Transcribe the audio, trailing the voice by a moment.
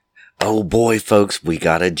Oh boy, folks, we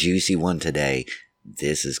got a juicy one today.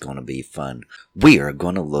 This is going to be fun. We are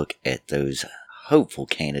going to look at those hopeful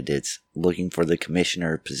candidates looking for the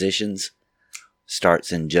commissioner positions.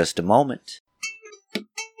 Starts in just a moment.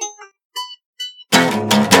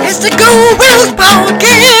 It's the Go Wheels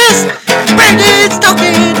Podcast. Brandon's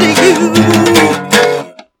talking to you.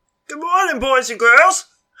 Good morning, boys and girls.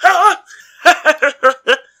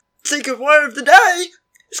 Secret word of the day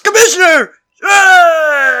is Commissioner. Yay!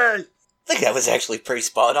 I think that was actually pretty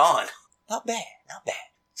spot on. Not bad.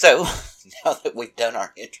 So, now that we've done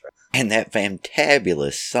our intro and that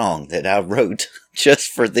fantabulous song that I wrote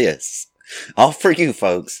just for this, all for you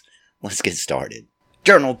folks, let's get started.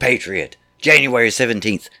 Journal Patriot, January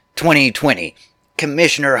 17th, 2020.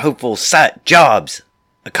 Commissioner hopeful cite jobs,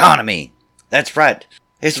 economy. That's right.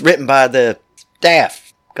 It's written by the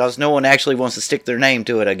staff, because no one actually wants to stick their name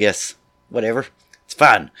to it, I guess. Whatever. It's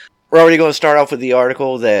fine. We're already going to start off with the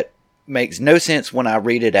article that makes no sense when I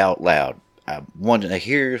read it out loud. I want you to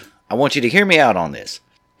hear me out on this.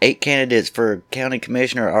 8 candidates for county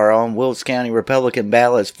commissioner are on Wilkes County Republican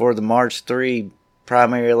ballots for the March 3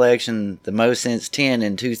 primary election, the most since 10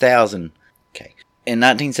 in 2000. Okay. In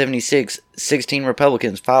 1976, 16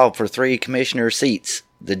 Republicans filed for 3 commissioner seats.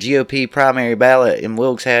 The GOP primary ballot in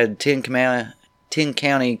Wilkes had 10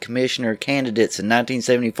 county commissioner candidates in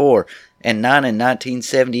 1974 and 9 in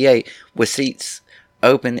 1978, with seats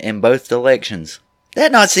open in both elections.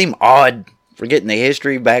 That not seem odd, forgetting the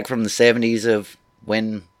history back from the 70s of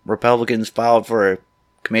when Republicans filed for a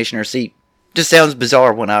commissioner seat? Just sounds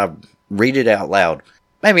bizarre when I read it out loud.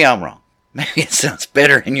 Maybe I'm wrong. Maybe it sounds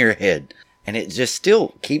better in your head. And it just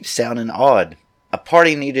still keeps sounding odd. A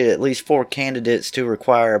party needed at least 4 candidates to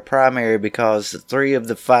require a primary because 3 of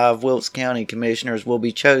the 5 Wilkes County commissioners will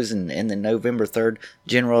be chosen in the November 3rd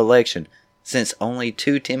general election, since only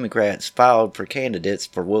 2 Democrats filed for candidates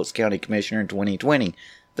for Wilkes County Commissioner in 2020.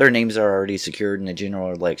 Their names are already secured in the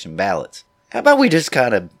general election ballots. How about we just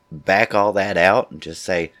kind of back all that out and just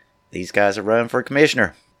say, these guys are running for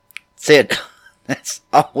commissioner. That's it. That's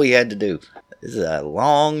all we had to do. This is a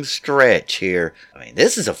long stretch here. I mean,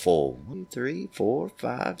 this is a full 1, 2, 3, 4,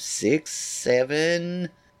 5, 6, 7,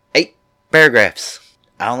 8 paragraphs.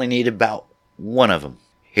 I only need about one of them.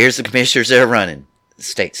 Here's the commissioners that are running. It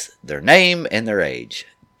states their name and their age,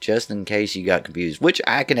 just in case you got confused, which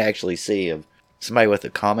I can actually see of somebody with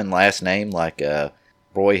a common last name like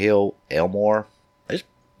Broyhill, Elmore, there's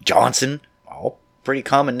Johnson, all pretty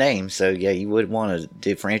common names, so yeah, you would want to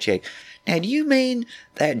differentiate. Now, do you mean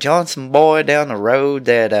that Johnson boy down the road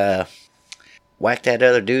that whacked that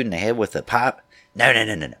other dude in the head with a pipe? No.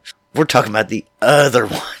 We're talking about the other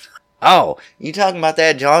one. Oh, you talking about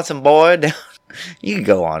that Johnson boy down? You can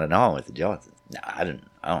go on and on with the Johnson. No, I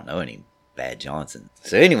don't know any bad Johnson.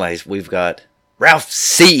 So anyways, we've got Ralph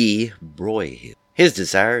C. Broyhill. His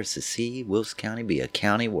desire is to see Wilkes County be a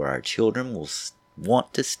county where our children will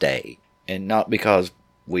want to stay. And not because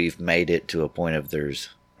we've made it to a point of there's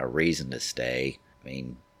a reason to stay. I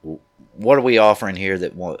mean, what are we offering here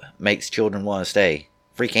that makes children want to stay?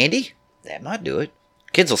 Free candy? That might do it.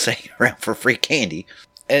 Kids will stay around for free candy.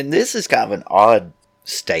 And this is kind of an odd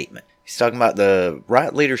statement. He's talking about the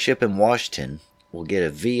right leadership in Washington will get a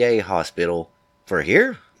VA hospital for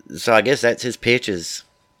here. So I guess that's his pitch is,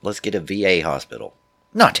 let's get a VA hospital.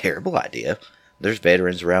 Not a terrible idea. There's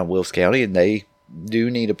veterans around Wilkes County and they do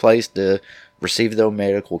need a place to receive their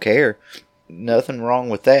medical care. Nothing wrong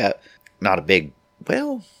with that. Not a big,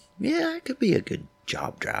 well, yeah, I could be a good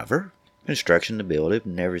job driver. Construction to build it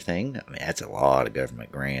and everything. I mean, that's a lot of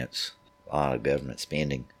government grants. A lot of government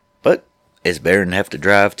spending. But it's better than have to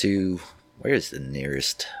drive to, where's the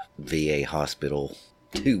nearest VA hospital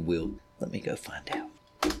to Wilkes? Let me go find out.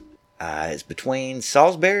 It's between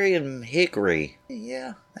Salisbury and Hickory.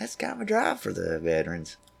 Yeah, that's kind of a drive for the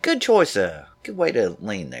veterans. Good choice, good way to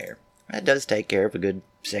lean there. That does take care of a good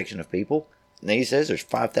section of people. And he says there's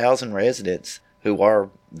 5,000 residents who are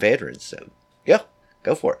veterans, so yeah,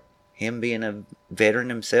 go for it. Him being a veteran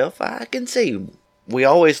himself, I can see. We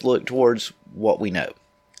always look towards what we know.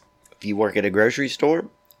 If you work at a grocery store,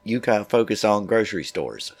 you kind of focus on grocery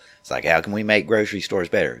stores. It's like, how can we make grocery stores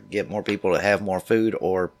better? Get more people to have more food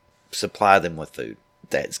or supply them with food.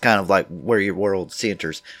 That's kind of like where your world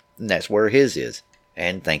centers, and that's where his is.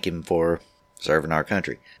 And thank him for serving our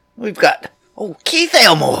country. We've got, Keith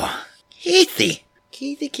Elmore. Keithy.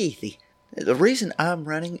 The reason I'm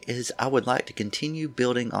running is I would like to continue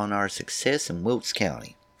building on our success in Wilkes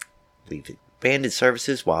County. We've expanded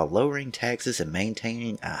services while lowering taxes and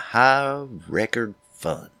maintaining a high record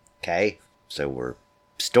fund. Okay? So we're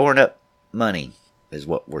storing up money is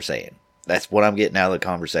what we're saying. That's what I'm getting out of the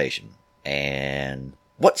conversation. And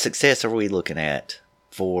what success are we looking at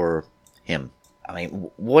for him? I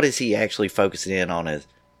mean, what is he actually focusing in on as,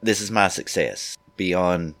 this is my success,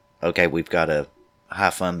 beyond, okay, we've got a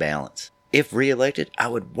high fund balance. If reelected, I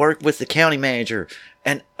would work with the county manager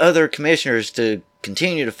and other commissioners to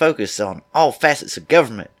continue to focus on all facets of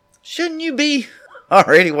government. Shouldn't you be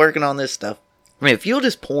already working on this stuff? I mean, if you'll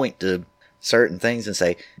just point to certain things and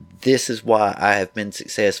say, this is why I have been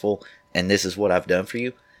successful and this is what I've done for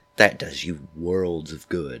you, that does you worlds of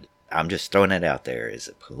good. I'm just throwing it out there as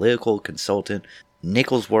a political consultant,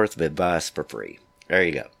 nickel's worth of advice for free. There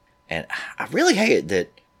you go. And I really hate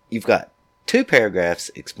that you've got 2 paragraphs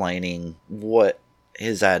explaining what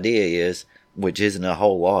his idea is, which isn't a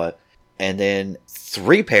whole lot, and then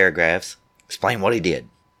 3 paragraphs explain what he did.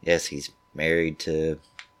 Yes, he's married to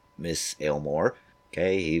Miss Elmore.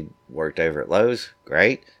 Okay, he worked over at Lowe's.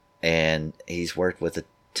 Great. And he's worked with a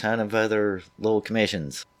ton of other little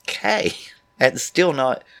commissions. Okay. That's still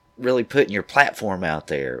not really putting your platform out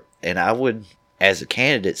there. And I would, as a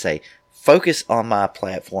candidate, say, focus on my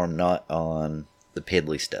platform, not on the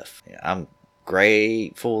piddly stuff. I'm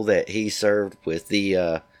grateful that he served with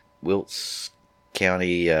the Wilkes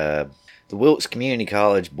County, the Wilkes Community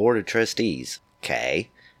College Board of Trustees. Okay.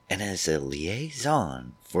 And as a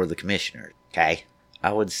liaison for the commissioners. Okay.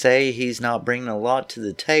 I would say he's not bringing a lot to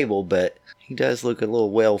the table, but he does look a little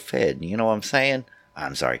well fed. You know what I'm saying?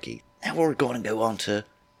 I'm sorry, Keith. Now we're going to go on to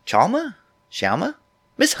Chalma? Shalma?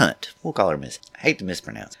 Miss Hunt. We'll call her Miss. I hate to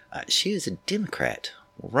mispronounce. She is a Democrat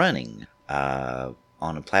running on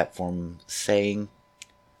a platform saying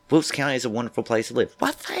Wilkes County is a wonderful place to live.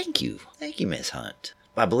 Why, thank you. Thank you, Miss Hunt.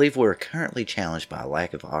 I believe we're currently challenged by a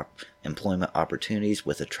lack of employment opportunities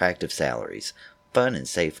with attractive salaries, fun and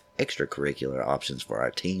safe extracurricular options for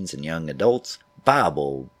our teens and young adults,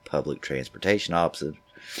 viable public transportation options,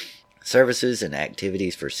 services and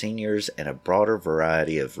activities for seniors, and a broader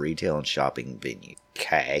variety of retail and shopping venues.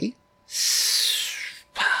 Okay.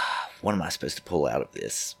 What am I supposed to pull out of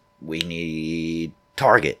this? We need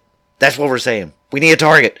Target. That's what we're saying. We need a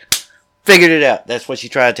Target. Figured it out. That's what you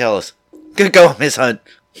try to tell us. Good going, Miss Hunt.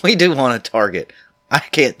 We do want a Target. I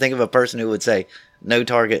can't think of a person who would say no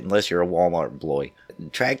Target unless you're a Walmart employee.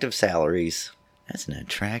 Attractive salaries. That's an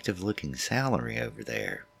attractive looking salary over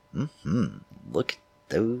there. Look at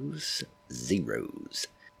those zeros.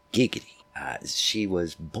 Giggity. She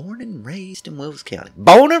was born and raised in Wilkes County.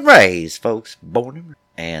 Born and raised, folks. Born and raised.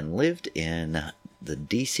 And lived in the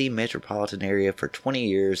D.C. metropolitan area for 20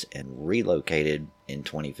 years and relocated in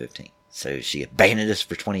 2015. So she abandoned us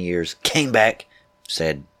for 20 years, came back,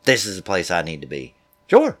 said, this is the place I need to be.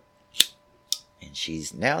 Sure. And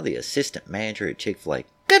she's now the assistant manager at Chick-fil-A.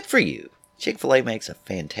 Good for you. Chick-fil-A makes a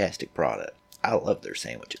fantastic product. I love their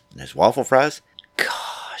sandwiches. And those waffle fries,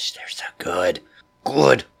 gosh, they're so good.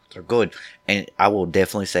 Good. They're good. And I will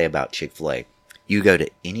definitely say about Chick-fil-A, you go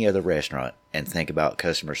to any other restaurant and think about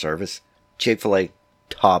customer service, Chick-fil-A,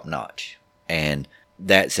 top notch. And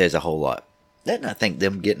that says a whole lot. That, and I think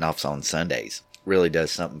them getting off on Sundays really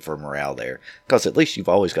does something for morale there. Because at least you've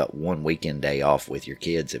always got one weekend day off with your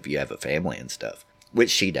kids if you have a family and stuff.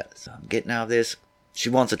 Which she does. I'm getting out of this. She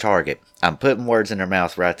wants a Target. I'm putting words in her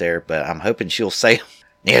mouth right there, but I'm hoping she'll say,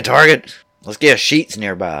 need a Target? Let's get a Sheetz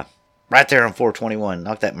nearby. Right there on 421.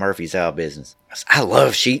 Knock that Murphy's out of business. I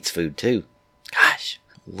love Sheetz food too. Gosh.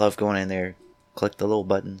 Love going in there. Click the little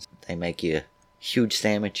buttons. They make you a huge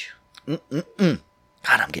sandwich. God,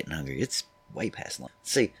 I'm getting hungry. It's way past lunch.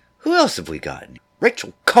 Let's see, who else have we got?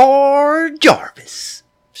 Rachel Carr Jarvis.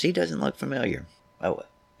 She doesn't look familiar. Oh well.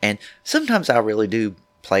 And sometimes I really do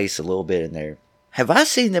place a little bit in there. Have I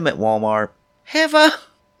seen them at Walmart? Have I?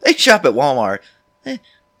 They shop at Walmart.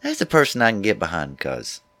 That's a person I can get behind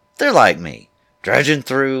because they're like me. Drudging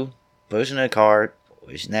through, pushing a cart,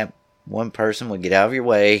 wishing that one person would get out of your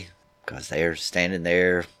way because they're standing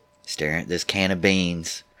there staring at this can of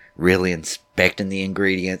beans, really inspecting the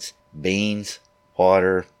ingredients. Beans,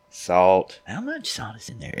 water, salt. How much salt is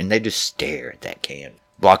in there? And they just stare at that can,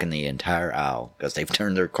 blocking the entire aisle because they've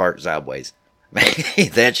turned their cart sideways. Maybe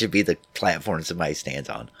that should be the platform somebody stands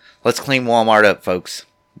on. Let's clean Walmart up, folks.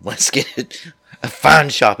 Let's get it a fine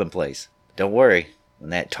shopping place. Don't worry,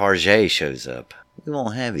 when that Target shows up, we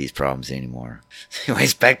won't have these problems anymore.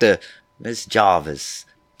 Anyways, back to Miss Jarvis.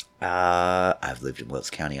 I've lived in Wilkes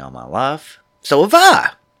County all my life. So have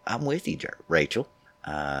I. I'm with you, Rachel.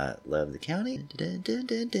 Love the county.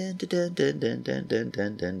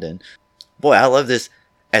 Boy, I love this.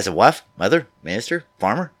 As a wife, mother, minister,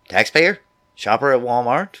 farmer, taxpayer, shopper at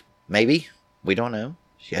Walmart. Maybe. We don't know.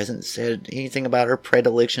 She hasn't said anything about her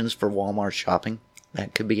predilections for Walmart shopping.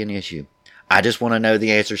 That could be an issue. I just want to know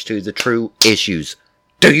the answers to the true issues.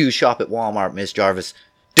 Do you shop at Walmart, Miss Jarvis?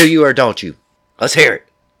 Do you or don't you? Let's hear it.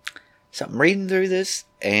 So I'm reading through this,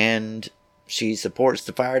 and she supports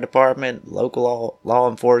the fire department, local law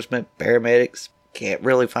enforcement, paramedics. Can't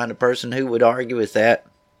really find a person who would argue with that.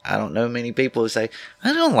 I don't know many people who say,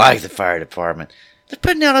 I don't like the fire department. They're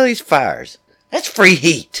putting out all these fires. That's free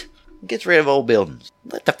heat. It gets rid of old buildings.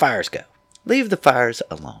 Let the fires go. Leave the fires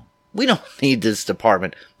alone. We don't need this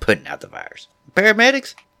department putting out the fires.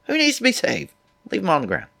 Paramedics? Who needs to be saved? Leave them on the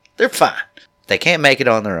ground. They're fine. They can't make it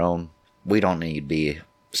on their own. We don't need to be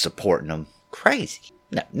supporting them. Crazy.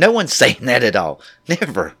 No one's saying that at all.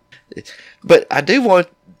 Never. But I do want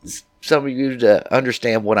some of you to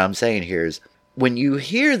understand what I'm saying here is when you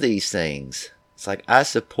hear these things, it's like I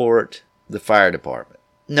support the fire department.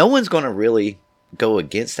 No one's going to really go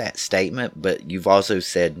against that statement, but you've also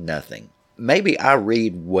said nothing. Maybe I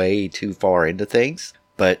read way too far into things,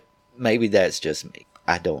 but maybe that's just me.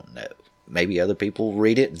 I don't know. Maybe other people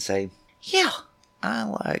read it and say, yeah, I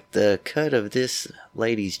like the cut of this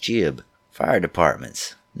lady's jib. Fire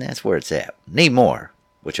departments. That's where it's at. Need more.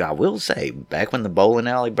 Which I will say, back when the bowling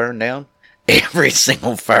alley burned down, every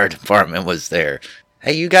single fire department was there.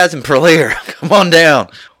 Hey, you guys in Pralier, come on down.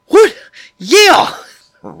 What? Yeah!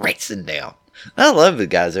 Racing down. I love the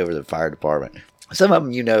guys over the fire department. Some of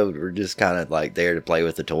them, were just kind of like there to play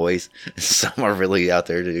with the toys. Some are really out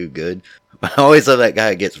there to do good. But I always love that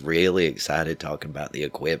guy who gets really excited talking about the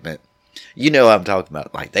equipment. I'm talking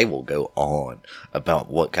about, like, they will go on about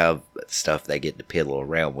what kind of stuff they get to piddle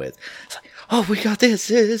around with. It's like, oh, we got this.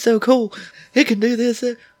 It's so cool. It can do this.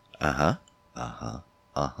 All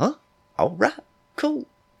right. Cool.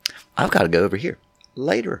 I've got to go over here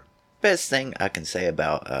later. Best thing I can say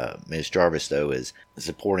about Miss Jarvis, though, is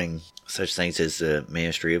supporting such things as the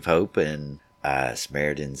Ministry of Hope and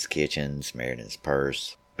Samaritan's Kitchen, Samaritan's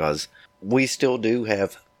Purse. Because we still do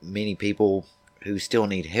have many people who still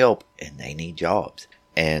need help and they need jobs.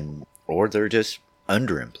 Or they're just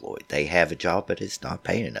underemployed. They have a job, but it's not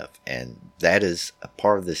paying enough. And that is a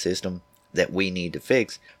part of the system that we need to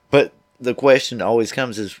fix. But the question always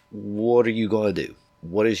comes is, what are you going to do?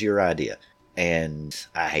 What is your idea? And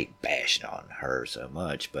I hate bashing on her so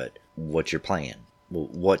much, but what's your plan?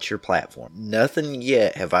 What's your platform? Nothing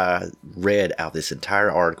yet have I read out this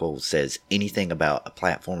entire article says anything about a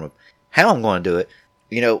platform of how I'm going to do it.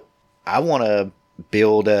 I want to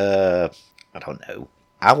build I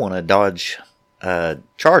want a Dodge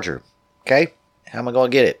Charger. Okay? How am I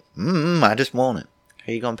going to get it? I just want it.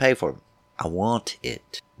 How are you going to pay for it? I want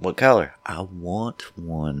it. What color? I want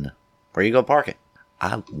one. Where are you going to park it?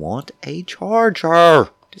 I want a Charger.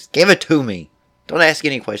 Just give it to me. Don't ask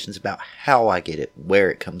any questions about how I get it, where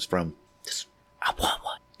it comes from. Just, I want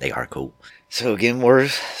one. They are cool. So again, we're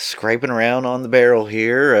scraping around on the barrel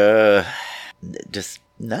here. Just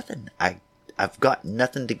nothing. I've got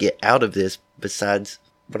nothing to get out of this besides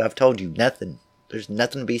what I've told you. Nothing. There's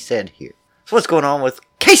nothing to be said here. So what's going on with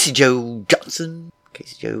Casey Joe Johnson?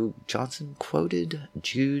 Casey Joe Johnson quoted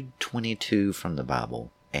Jude 22 from the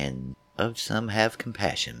Bible. And of some have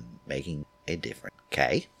compassion, making a difference.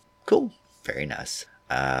 Okay, cool, very nice.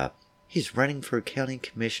 He's running for county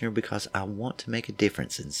commissioner because I want to make a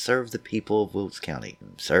difference and serve the people of Wilkes County.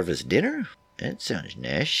 Serve as dinner? That sounds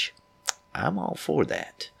nice. I'm all for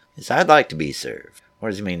that. Yes, I'd like to be served. What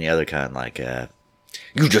does he mean the other kind? Like,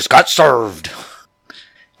 you just got served.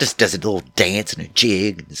 Just does a little dance and a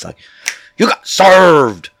jig, and it's like, you got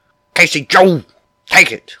served. Casey Joe,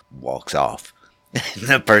 take it. Walks off. And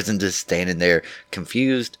the person just standing there,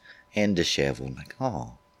 confused and disheveled, like,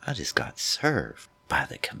 oh, I just got served by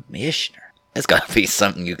the commissioner. That's got to be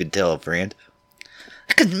something you could tell a friend.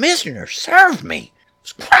 The commissioner served me. It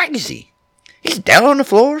was crazy. He's down on the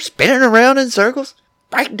floor, spinning around in circles,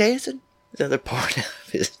 break dancing. The other part of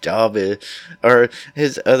his job is, or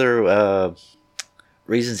his other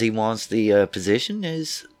reasons he wants the position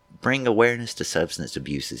is bring awareness to substance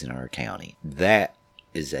abuses in our county. That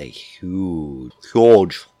is a huge,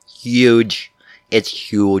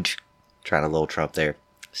 it's huge. Trying a little Trump there.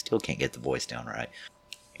 Still can't get the voice down right.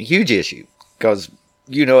 Huge issue. Because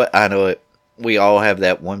you know it, I know it. We all have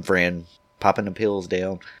that one friend popping the pills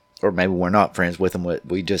down. Or maybe we're not friends with them, but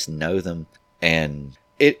we just know them. And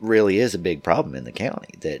it really is a big problem in the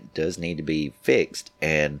county that does need to be fixed.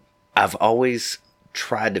 And I've always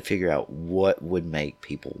tried to figure out what would make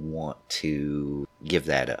people want to give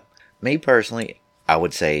that up. Me personally, I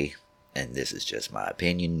would say, and this is just my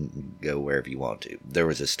opinion, go wherever you want to. There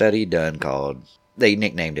was a study done called, they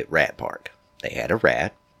nicknamed it Rat Park. They had a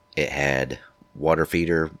rat. It had water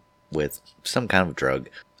feeder with some kind of drug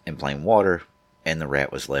and plain water, and the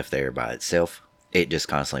rat was left there by itself. It just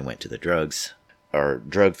constantly went to the drugs, or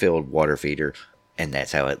drug-filled water feeder, and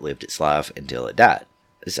that's how it lived its life until it died.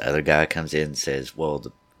 This other guy comes in and says, well,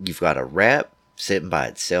 you've got a rat sitting by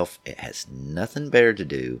itself. It has nothing better to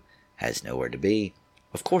do, has nowhere to be.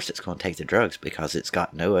 Of course it's going to take the drugs because it's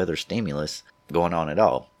got no other stimulus going on at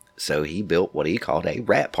all. So he built what he called a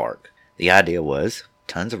rat park. The idea was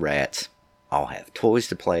tons of rats all have toys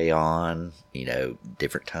to play on,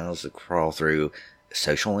 different tunnels to crawl through,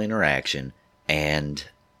 social interaction, and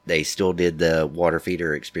they still did the water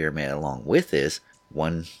feeder experiment along with this.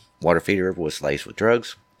 One water feeder was laced with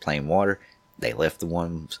drugs, plain water. They left the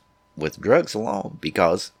ones with drugs alone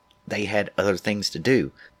because they had other things to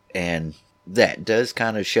do. And that does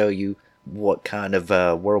kind of show you what kind of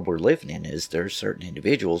world we're living in. Is there's certain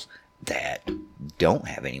individuals that don't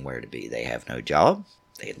have anywhere to be. They have no job.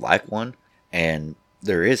 They'd like one. And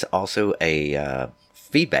there is also a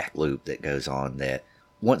feedback loop that goes on that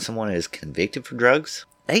once someone is convicted for drugs,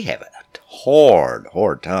 they have a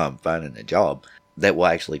hard time finding a job that will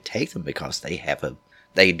actually take them because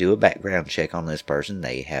they do a background check on this person.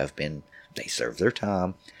 They serve their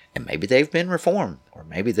time, and maybe they've been reformed, or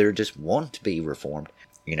maybe they're just want to be reformed.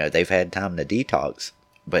 They've had time to detox,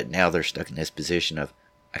 but now they're stuck in this position of,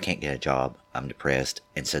 I can't get a job, I'm depressed,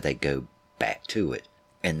 and so they go back to it.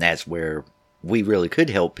 And that's where we really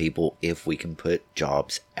could help people if we can put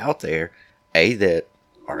jobs out there, that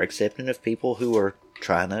are accepting of people who are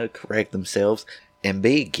trying to correct themselves, and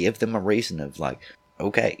B, give them a reason of like,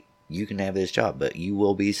 okay, you can have this job, but you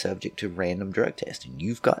will be subject to random drug testing.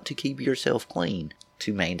 You've got to keep yourself clean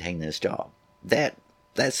to maintain this job.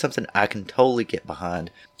 That's something I can totally get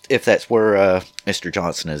behind if that's where Mr.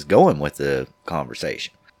 Johnson is going with the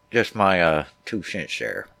conversation. Just my 2 cents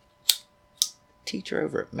there. Teacher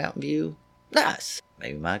over at Mountain View. Nice.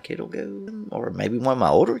 Maybe my kid will go, or maybe one of my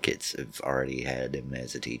older kids have already had him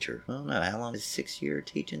as a teacher. I don't know, how long is 6-year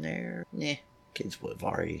teaching there? Kids would have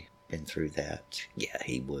already been through that. Yeah,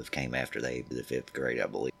 he would have came after the 5th grade, I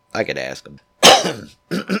believe. I could ask him.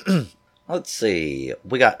 Let's see.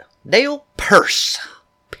 We got Dale Pierce.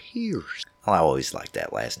 Oh, I always like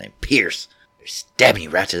that last name. Pierce. They're stabbing you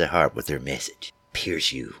right to the heart with their message.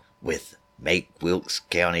 Pierce you with make Wilkes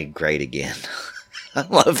County great again. I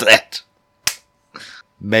love that.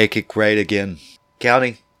 Make it great again.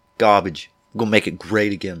 County, garbage. I'm gonna make it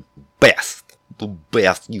great again. Best. The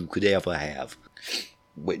best you could ever have.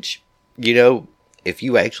 Which, if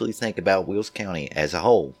you actually think about Wilkes County as a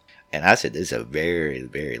whole, and I said this a very,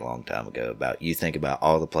 very long time ago, about you think about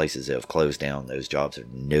all the places that have closed down, those jobs are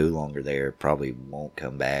no longer there, probably won't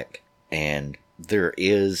come back. And there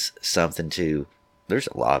is something there's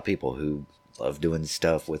a lot of people who love doing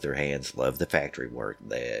stuff with their hands, love the factory work.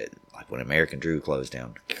 Like when American Drew closed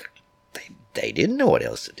down, they didn't know what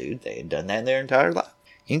else to do. They had done that their entire life.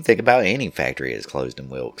 You can think about any factory that's closed in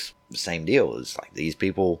Wilkes. The same deal. It's like these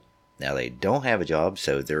people, now they don't have a job,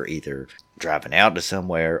 so they're either driving out to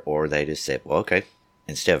somewhere, or they just said, well, okay,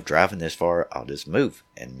 instead of driving this far, I'll just move.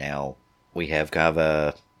 And now we have kind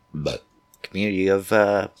of a community of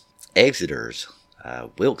exiters.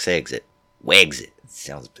 Wilkes exit. Wexit. It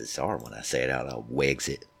sounds bizarre when I say it out loud.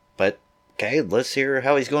 Wexit. But, okay, let's hear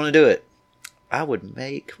how he's going to do it. I would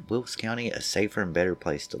make Wilkes County a safer and better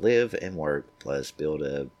place to live and work, plus build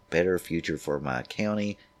a better future for my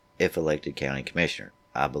county if elected county commissioner.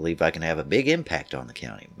 I believe I can have a big impact on the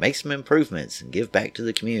county, make some improvements, and give back to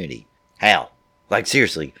the community. How? Like,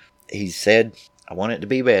 seriously, he said, I want it to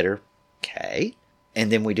be better. Okay. And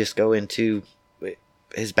then we just go into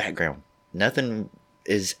his background. Nothing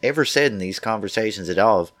is ever said in these conversations at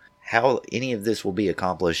all of how any of this will be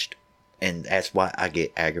accomplished. And that's why I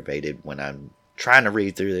get aggravated when I'm trying to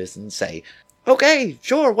read through this and say, okay,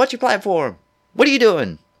 sure, what's your platform? What are you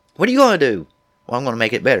doing? What are you going to do? Well, I'm going to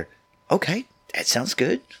make it better. Okay, that sounds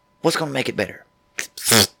good. What's going to make it better?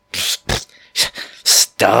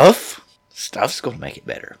 Stuff. Stuff's going to make it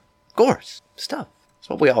better. Of course, stuff. That's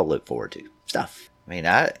what we all look forward to. Stuff. I mean,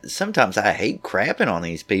 sometimes I hate crapping on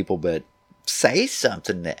these people, but say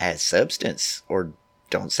something that has substance, or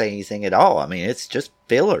don't say anything at all. I mean, it's just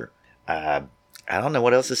filler. I don't know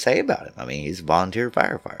what else to say about him. I mean, he's a volunteer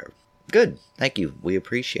firefighter. Good. Thank you. We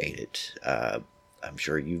appreciate it. I'm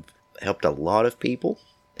sure you've helped a lot of people,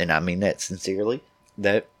 and I mean that sincerely,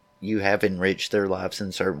 that you have enriched their lives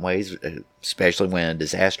in certain ways, especially when a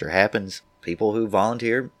disaster happens. People who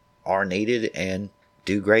volunteer are needed and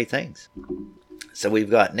do great things. So we've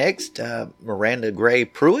got next Miranda Gray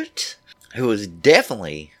Pruitt, who is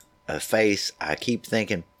definitely a face I keep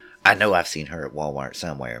thinking, I know I've seen her at Walmart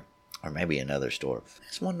somewhere, or maybe another store.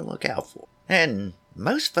 That's one to look out for. And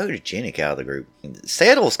most photogenic out of the group.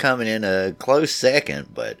 Settle's coming in a close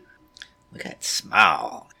second, but look at that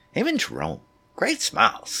smile. Him and Jerome, great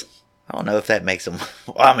smiles. I don't know if that makes them,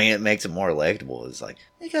 well, I mean, it makes them more electable. It's like,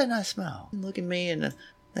 they got a nice smile. Look at me and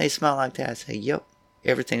they smile like that. I say, yep,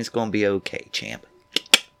 everything's going to be okay, champ.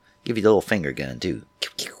 Give you the little finger gun, too.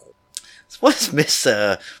 So what's Miss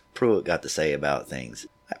Pruitt got to say about things?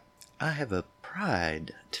 I have a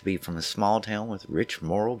pride to be from a small town with rich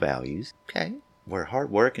moral values, okay, where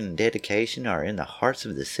hard work and dedication are in the hearts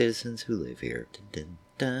of the citizens who live here. Dun, dun,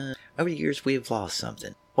 dun. Over the years, we have lost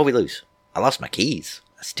something. What did we lose? I lost my keys.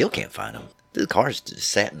 I still can't find them. The car's just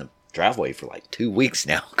sat in the driveway for like 2 weeks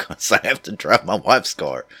now because I have to drive my wife's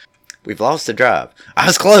car. We've lost the drive. I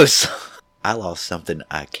was close. I lost something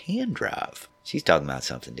I can drive. She's talking about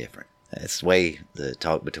something different. That's the way the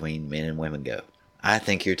talk between men and women go. I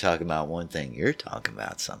think you're talking about one thing. You're talking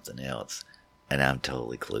about something else. And I'm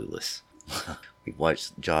totally clueless. We've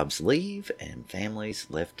watched jobs leave and families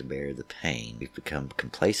left to bear the pain. We've become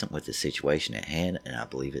complacent with the situation at hand, and I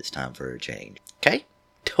believe it's time for a change. Okay?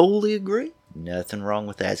 Totally agree. Nothing wrong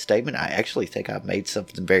with that statement. I actually think I made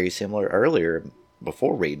something very similar earlier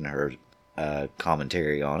before reading her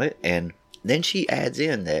commentary on it. And then she adds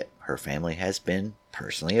in that her family has been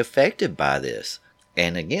personally affected by this.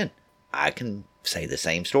 And again, I can say the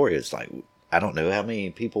same story. It's like, I don't know how many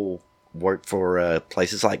people work for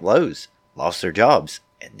places like Lowe's, lost their jobs,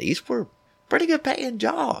 and these were pretty good paying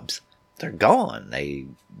jobs. They're gone. They've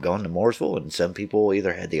gone to Mooresville, and some people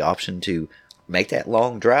either had the option to make that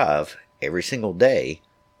long drive every single day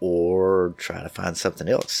or try to find something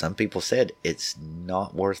else. Some people said it's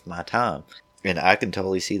not worth my time. And I can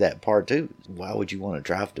totally see that part too. Why would you want to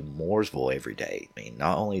drive to Mooresville every day? I mean,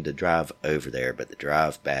 not only to drive over there, but the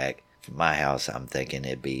drive back from my house, I'm thinking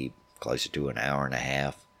it'd be closer to an hour and a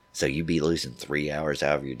half. So you'd be losing 3 hours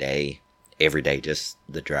out of your day, every day, just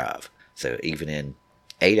the drive. So even in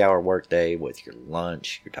 8-hour workday with your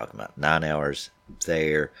lunch, you're talking about 9 hours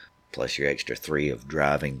there, plus your extra 3 of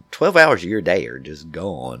driving. 12 hours of your day are just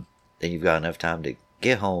gone. Then you've got enough time to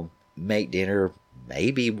get home, make dinner,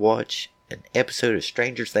 maybe watch an episode of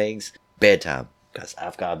Stranger Things, bedtime, because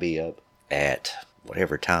I've got to be up at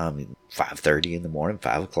whatever time, 5:30 in the morning,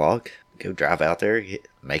 5 o'clock, go drive out there,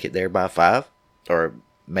 make it there by 5, or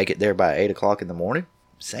make it there by 8 o'clock in the morning.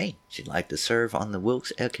 Same. She'd like to serve on the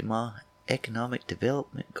Wilkes Economic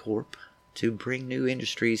Development Corp to bring new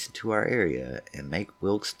industries into our area and make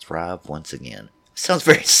Wilkes thrive once again. Sounds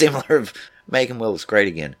very similar of making Wilkes great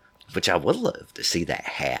again, which I would love to see that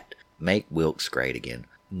hat. Make Wilkes great again.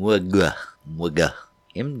 Mwga. Mwga.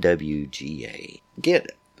 MWGA. Get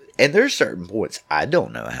it. And there's certain points I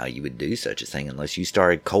don't know how you would do such a thing unless you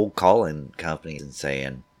started cold calling companies and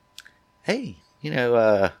saying, hey,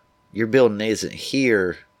 your building isn't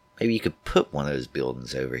here. Maybe you could put one of those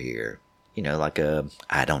buildings over here. Like a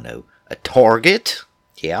Target.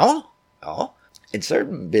 Yeah. Oh. And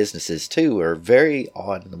certain businesses, too, are very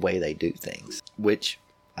odd in the way they do things, which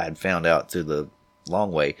I'd found out through the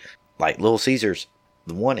long way. Like Little Caesars,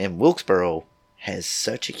 the one in Wilkesboro has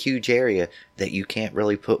such a huge area that you can't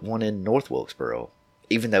really put one in North Wilkesboro.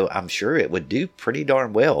 Even though I'm sure it would do pretty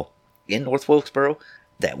darn well in North Wilkesboro,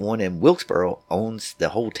 that one in Wilkesboro owns the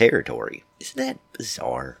whole territory. Isn't that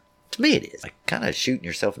bizarre? To me it is. Like kind of shooting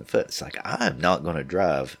yourself in the foot. It's like, I'm not going to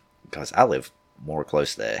drive, because I live more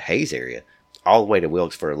close to the Hayes area, all the way to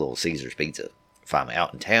Wilkes for a Little Caesars pizza. If I'm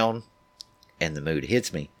out in town and the mood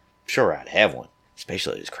hits me, sure I'd have one.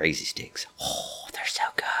 Especially those crazy sticks. Oh, they're so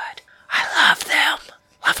good. I love them.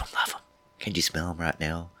 Love them, love them. Can you smell them right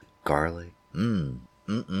now? Garlic.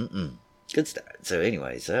 Good stuff. So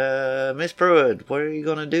anyways, Miss Pruitt, what are you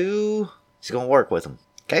going to do? She's going to work with them.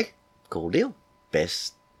 Okay? Cool deal.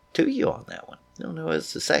 Best to you on that one. Don't know what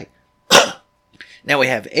else to say. Now we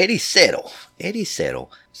have Eddie Settle. Eddie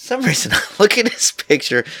Settle. For some reason I look at his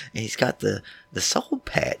picture and he's got the soul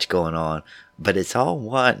patch going on, but it's all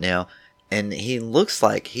white now. And he looks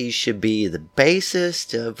like he should be the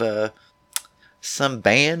bassist of some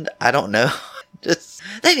band. I don't know.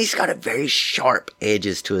 Then he's got a very sharp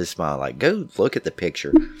edges to his smile. Like, go look at the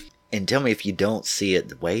picture and tell me if you don't see it.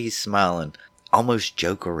 The way he's smiling, almost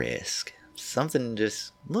Joker-esque. Something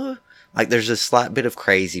just, look, like there's a slight bit of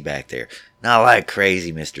crazy back there. Not like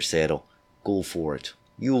crazy, Mr. Settle. Go for it.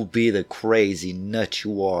 You'll be the crazy nut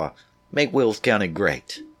you are. Make Wilkes County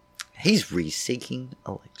great. He's seeking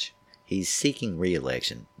election. He's seeking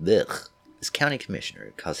re-election. Ugh. As county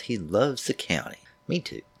commissioner because he loves the county. Me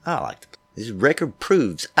too. I like the place. His record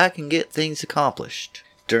proves I can get things accomplished.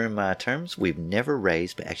 During my terms, we've never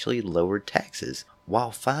raised but actually lowered taxes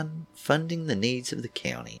while funding the needs of the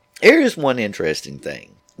county. Here is one interesting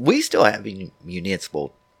thing. We still have a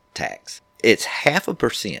municipal tax. It's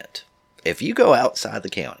 0.5%. If you go outside the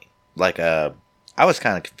county, like I was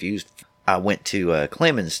kind of confused. I went to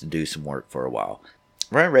Clemens to do some work for a while.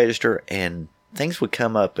 Run a register, and things would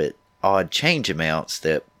come up at odd change amounts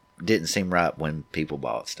that didn't seem right when people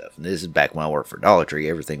bought stuff. And this is back when I worked for Dollar Tree.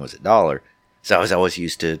 Everything was $1. So I was always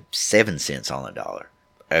used to 7 cents on $1.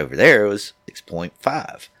 Over there, it was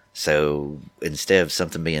 6.5. So instead of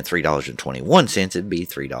something being $3.21, it'd be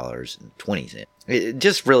 $3.20. It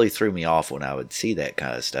just really threw me off when I would see that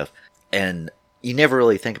kind of stuff. And you never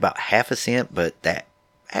really think about half a cent, but that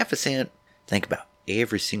half a cent, think about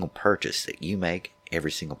every single purchase that you make,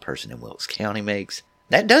 every single person in Wilkes County makes.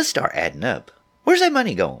 That does start adding up. Where's that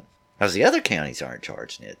money going? Because the other counties aren't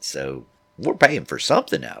charging it, so we're paying for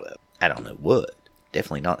something out of it. I don't know what.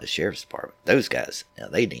 Definitely not the sheriff's department. Those guys, now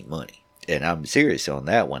they need money. And I'm serious on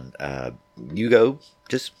that one. You go,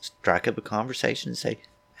 just strike up a conversation and say,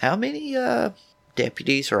 how many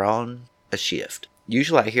deputies are on a shift?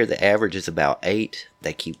 Usually I hear the average is about 8.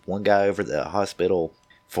 They keep one guy over the hospital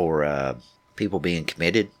for people being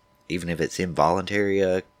committed, even if it's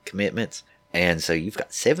involuntary commitments. And so you've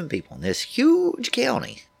got 7 people in this huge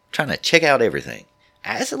county trying to check out everything.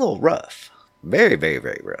 That's a little rough. Very, very,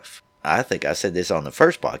 very rough. I think I said this on the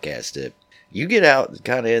first podcast, that you get out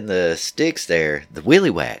kind of in the sticks there, the willy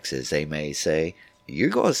whacks, as they may say, you're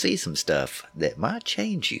going to see some stuff that might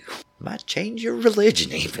change you. Might change your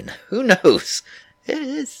religion even. Who knows? It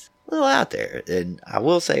is a little out there. And I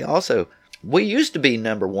will say also, we used to be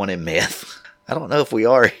number 1 in meth. I don't know if we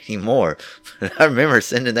are anymore. But I remember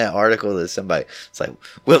sending that article to somebody. It's like,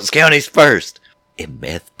 Wilkes County's first in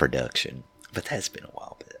meth production. But that's been a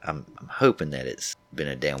while. But I'm hoping that it's been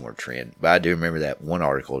a downward trend. But I do remember that one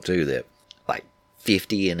article too, that like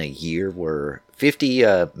 50 in a year were 50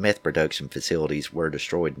 meth production facilities were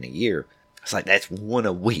destroyed in a year. It's like, that's 1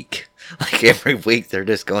 a week. Like every week they're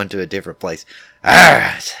just going to a different place.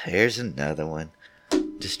 Alright, here's another one.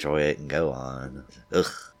 Destroy it and go on. Ugh,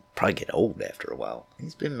 probably get old after a while.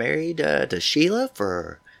 He's been married to Sheila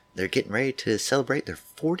they're getting ready to celebrate their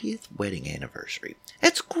 40th wedding anniversary.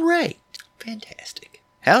 That's great. Fantastic.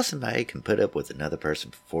 How somebody can put up with another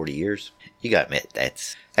person for 40 years, you gotta admit,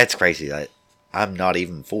 that's crazy. I'm not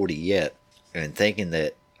even 40 yet, and thinking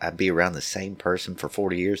that I'd be around the same person for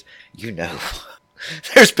 40 years,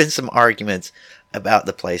 there's been some arguments about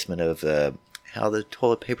the placement of how the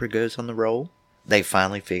toilet paper goes on the roll. They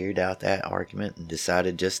finally figured out that argument and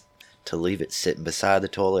decided just to leave it sitting beside the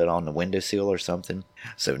toilet on the windowsill or something,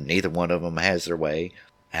 so neither one of them has their way.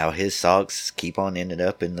 How his socks keep on ending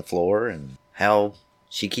up in the floor, and how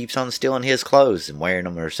she keeps on stealing his clothes and wearing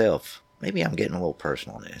them herself. Maybe I'm getting a little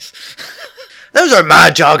personal on this. Those are my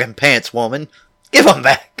jogging pants, woman. Give them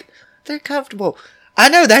back. They're comfortable. I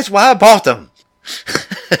know, that's why I bought them.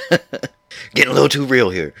 Getting a little too real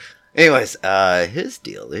here. Anyways, his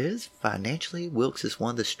deal is, financially, Wilkes is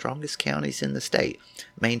one of the strongest counties in the state,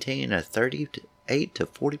 maintaining a 38 to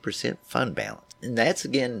 40% fund balance. And that's,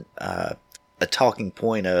 again, a talking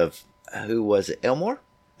point of, who was it, Elmore?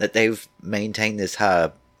 That they've maintained this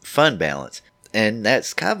high fund balance. And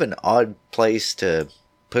that's kind of an odd place to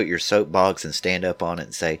put your soapbox and stand up on it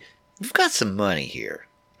and say, we've got some money here,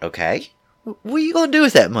 okay? What are you going to do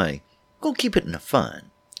with that money? I'm going to keep it in a fund.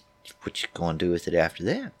 What you going to do with it after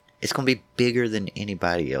that? It's going to be bigger than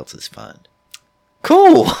anybody else's fund.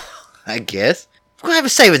 Cool, I guess. We're going to have a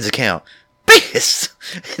savings account. Biggest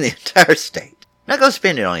in the entire state. Not going to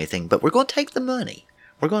spend it on anything, but we're going to take the money.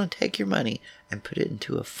 We're going to take your money and put it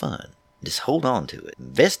into a fund. Just hold on to it.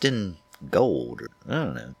 Invest in gold, or I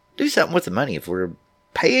don't know. Do something with the money. If we're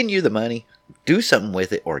paying you the money, do something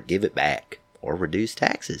with it, or give it back, or reduce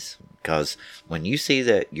taxes. Because when you see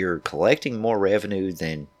that you're collecting more revenue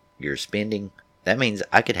than you're spending, that means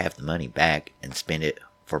I could have the money back and spend it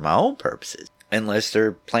for my own purposes. Unless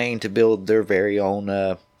they're planning to build their very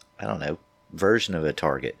own, version of a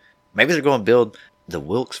Target. Maybe they're going to build the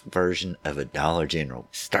Wilkes version of a Dollar General.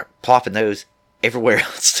 Start plopping those everywhere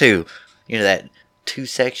else too. You know, that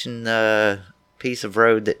 2-section piece of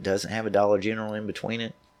road that doesn't have a Dollar General in between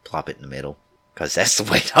it? Plop it in the middle. Because that's the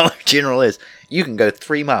way Dollar General is. You can go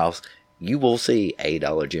 3 miles. You will see a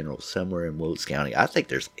Dollar General somewhere in Wilkes County. I think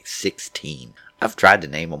there's like 16. I've tried to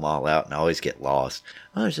name them all out and I always get lost.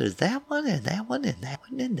 Oh, there's that one and that one and that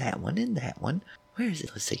one and that one and that one. Where is it?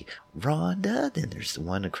 Let's see. Rhonda. Then there's the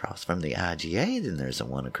one across from the IGA. Then there's the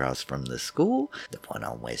one across from the school. The one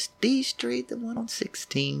on West D Street. The one on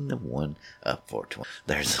 16. The one up 420.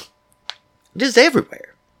 There's just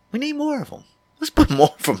everywhere. We need more of them. Let's put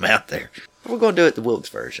more of them out there. We're going to do it the Wilkes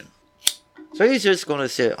version. So he's just going to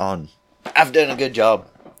sit on, I've done a good job.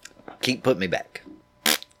 Keep putting me back.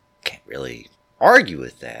 Can't really argue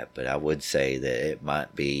with that, but I would say that it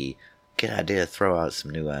might be a good idea to throw out some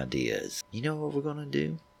new ideas. You know what we're going to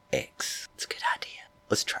do? X. It's a good idea.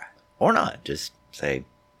 Let's try it. Or not. Just say,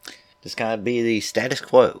 just kind of be the status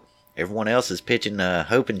quo. Everyone else is pitching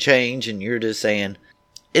hope and change, and you're just saying,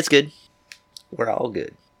 it's good. We're all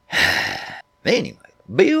good. Anyway,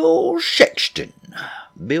 Bill Sexton.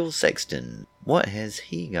 Bill Sexton. What has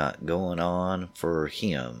he got going on for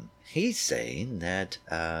him? He's saying that,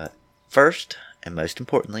 first and most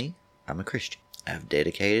importantly, I'm a Christian. I've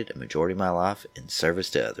dedicated a majority of my life in service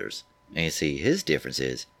to others. And you see, his difference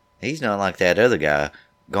is, he's not like that other guy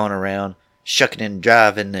going around shucking and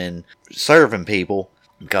driving and serving people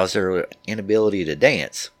because of their inability to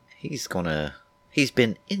dance. He's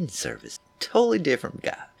been in service. Totally different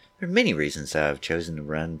guy. There are many reasons I've chosen to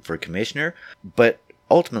run for commissioner, but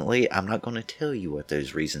ultimately, I'm not going to tell you what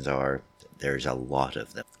those reasons are. There's a lot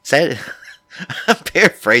of them. I'm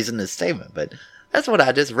paraphrasing this statement, but that's what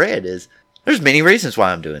I just read is, there's many reasons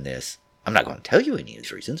why I'm doing this. I'm not going to tell you any of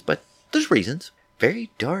those reasons, but there's reasons. Very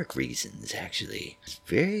dark reasons, actually. It's a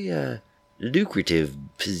very lucrative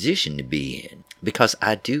position to be in, because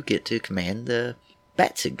I do get to command the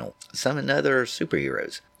bat signal, summon other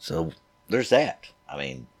superheroes. So there's that. I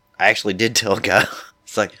mean, I actually did tell a guy,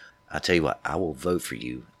 it's like, I'll tell you what, I will vote for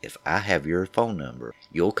you if I have your phone number.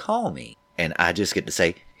 You'll call me, and I just get to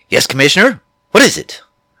say, yes, Commissioner? What is it?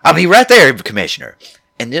 I'll be right there, Commissioner.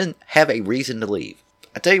 And then have a reason to leave.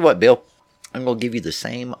 I tell you what, Bill, I'm going to give you the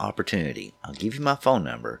same opportunity. I'll give you my phone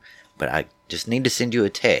number, but I just need to send you a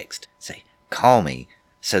text. Say, call me,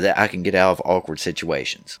 so that I can get out of awkward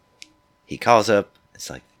situations. He calls up.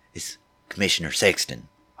 It's like, it's Commissioner Sexton.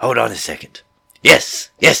 Hold on a second. Yes,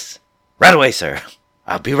 right away, sir.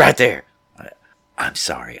 I'll be right there. I'm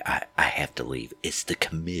sorry, I have to leave. It's the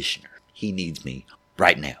commissioner. He needs me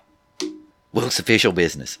right now. Wilkes official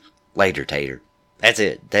business. Later, Tater. That's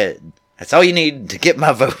it. That's all you need to get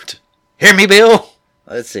my vote. Hear me, Bill?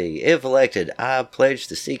 Let's see. If elected, I pledge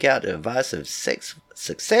to seek out the advice of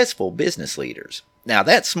successful business leaders. Now,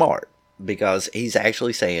 that's smart, because he's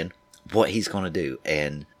actually saying what he's going to do.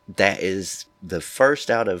 And that is the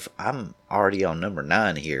first out of, I'm already on number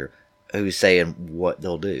 9 here, who's saying what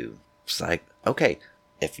they'll do. It's like, okay,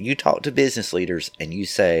 if you talk to business leaders and you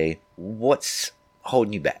say, what's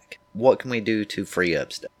holding you back? What can we do to free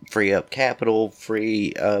up stuff? Free up capital,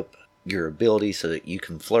 free up your ability so that you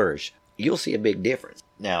can flourish. You'll see a big difference.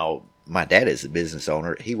 Now, my dad is a business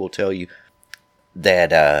owner. He will tell you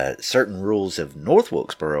that certain rules of North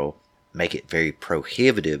Wilkesboro make it very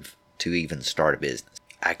prohibitive to even start a business.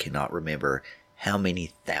 I cannot remember how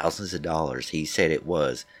many thousands of dollars he said it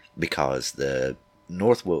was, because the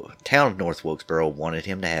town of North Wilkesboro wanted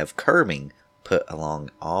him to have curbing put along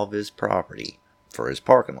all of his property for his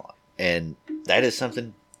parking lot. And that is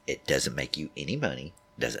something, it doesn't make you any money,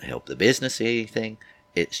 doesn't help the business anything.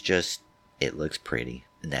 It's just, it looks pretty,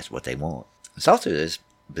 and that's what they want. It's also this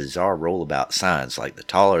bizarre rule about signs, like the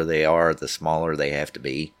taller they are, the smaller they have to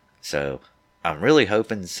be. So I'm really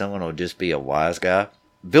hoping someone will just be a wise guy,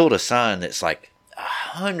 build a sign that's like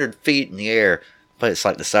 100 feet in the air, but it's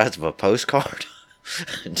like the size of a postcard.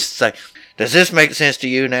 Just like, does this make sense to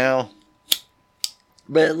you now?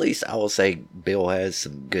 But at least I will say Bill has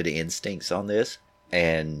some good instincts on this,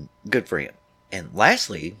 and good for him. And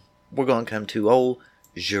lastly, we're going to come to old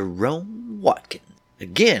Jerome Watkins.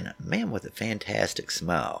 Again, a man with a fantastic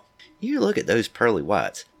smile. You look at those pearly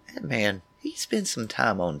whites. That man, he spends some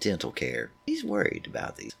time on dental care. He's worried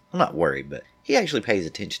about these. Well, not worried, but he actually pays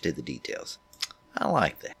attention to the details. I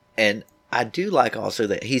like that. And I do like also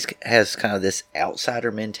that he has kind of this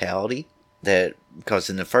outsider mentality, that, because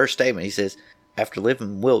in the first statement he says, after living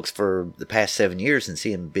in Wilkes for the past 7 years and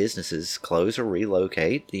seeing businesses close or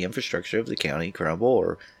relocate, the infrastructure of the county crumble,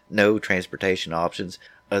 or no transportation options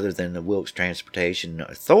other than the Wilkes Transportation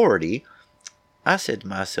Authority, I said to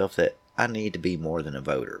myself that I need to be more than a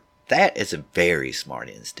voter. That is a very smart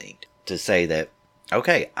instinct, to say that,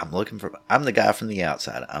 okay, I'm the guy from the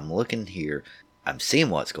outside. I'm looking here. I'm seeing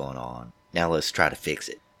what's going on. Now let's try to fix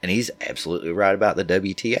it. And he's absolutely right about the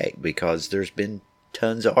WTA, because there's been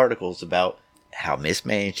tons of articles about how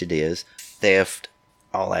mismanaged it is, theft,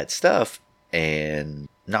 all that stuff, and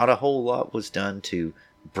not a whole lot was done to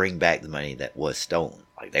bring back the money that was stolen.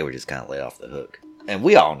 Like, they were just kind of let off the hook. And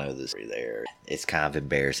we all know this there. It's kind of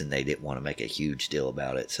embarrassing. They didn't want to make a huge deal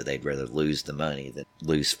about it, so they'd rather lose the money than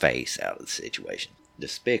lose face out of the situation.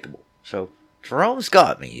 Despicable. So, Jerome's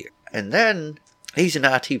got me here. And then, he's an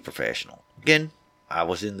IT professional. Again, I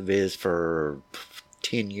was in the biz for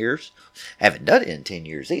 10 years. Haven't done it in 10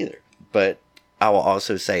 years either. But I will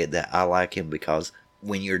also say that I like him because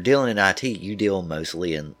when you're dealing in IT, you deal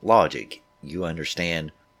mostly in logic. You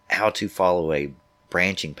understand how to follow a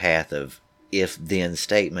branching path of if-then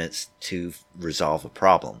statements to resolve a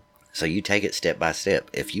problem. So you take it step by step.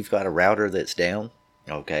 If you've got a router that's down,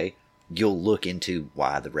 okay, you'll look into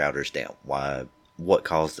why the router's down, what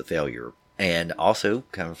caused the failure. And also,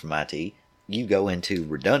 coming from IT, you go into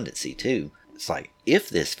redundancy too. It's like, if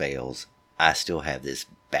this fails, I still have this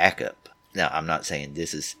backup. Now, I'm not saying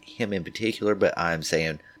this is him in particular, but I'm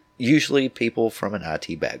saying usually people from an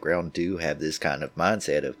IT background do have this kind of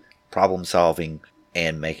mindset of problem solving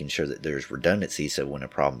and making sure that there's redundancy, so when a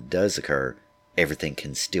problem does occur, everything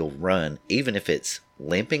can still run. Even if it's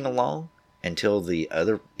limping along until the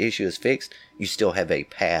other issue is fixed, you still have a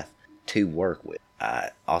path to work with.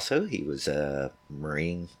 Also, he was a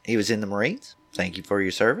Marine. He was in the Marines. Thank you for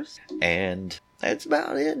your service. And that's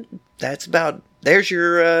about it. There's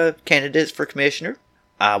your candidates for commissioner.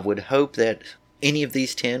 I would hope that any of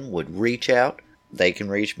these 10 would reach out. They can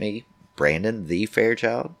reach me, Brandon the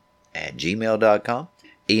Fairchild, at gmail.com.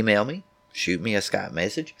 Email me, shoot me a Skype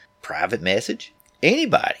message, private message.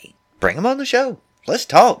 Anybody. Bring them on the show. Let's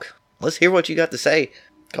talk. Let's hear what you got to say.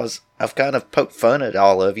 Because I've kind of poked fun at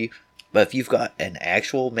all of you. But if you've got an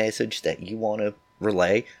actual message that you want to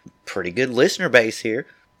relay, pretty good listener base here.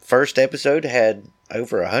 First episode had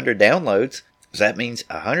over 100 downloads. So that means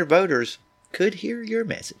 100 voters could hear your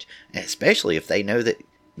message. And especially if they know that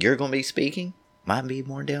you're going to be speaking, might be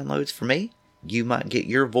more downloads for me. You might get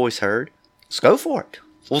your voice heard. Let's go for it.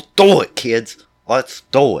 Let's do it, kids. Let's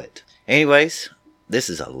do it. Anyways, this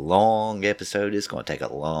is a long episode. It's going to take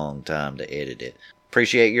a long time to edit it.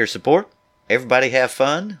 Appreciate your support. Everybody have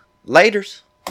fun. Laters.